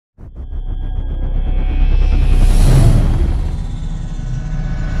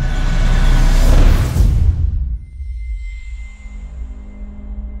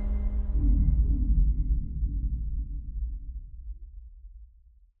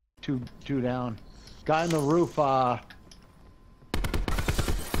Two down. Guy on the roof, fuck,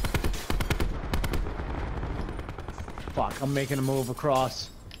 I'm making a move across.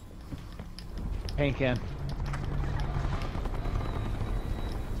 Paint can.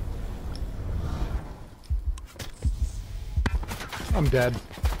 I'm dead.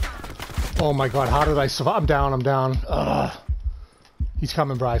 Oh my god, how did I survive? I'm down, I'm down. Ugh. He's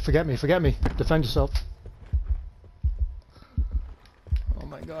coming, Bri. Forget me, forget me. Defend yourself. Oh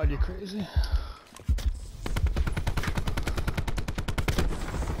my god, you're crazy.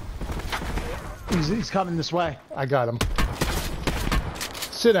 He's coming this way. I got him.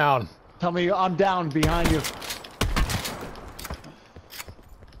 Sit down. Tell me I'm down behind you.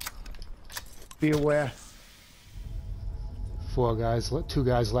 Be aware. 4 guys, 2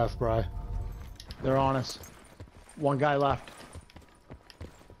 guys left, Bri. They're on us. 1 guy left.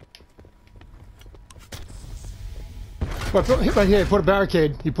 Right here, he put a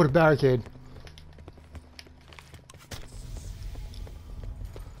barricade. He put a barricade.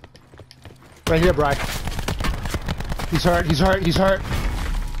 Right here, Bri. He's hurt, he's hurt, he's hurt.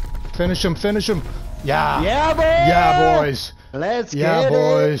 Finish him, finish him. Yeah. Yeah, boy. Yeah, boys. Let's yeah, get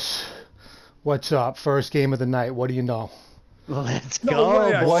boys. What's up? First game of the night. What do you know? Let's No go,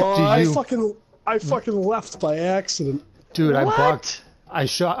 way, boy. What do you... I fucking left by accident. Dude, What? I bucked. I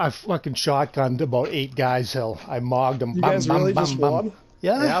fucking shotgunned about 8 guys, Hill. I mogged them. You guys really just won?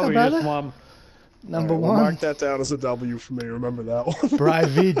 Yeah, we brother. just won. Number We'll 1. mark that down as a W for me. Remember that one. Bri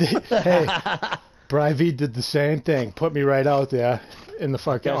V did, hey, Bri V did the same thing. Put me right out there in the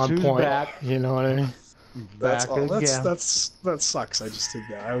fucking Guess on who's point. back? You know what I mean? That Back sucks. I just did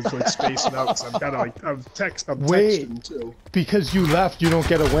that. I was like spacing out because I'm Wait. texting too. Because you left, you don't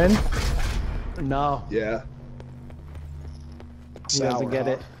get a win? No, Yeah. he doesn't get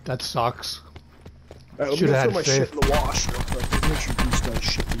it. That sucks. Let me Should've go had throw my shit faith. in the wash real quick. Make sure you start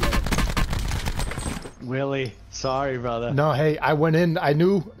shit together. Willie, sorry, brother. No, hey, I went in, I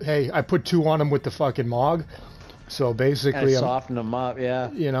knew, hey, I put 2 on him with the fucking Mog. So basically, Gotta soften him up,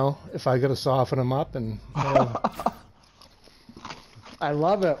 yeah. you know, if I gotta soften him up and I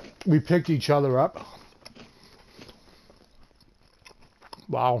love it. we picked each other up.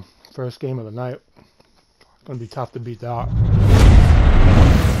 Wow, first game of the night. Gonna be tough to beat that.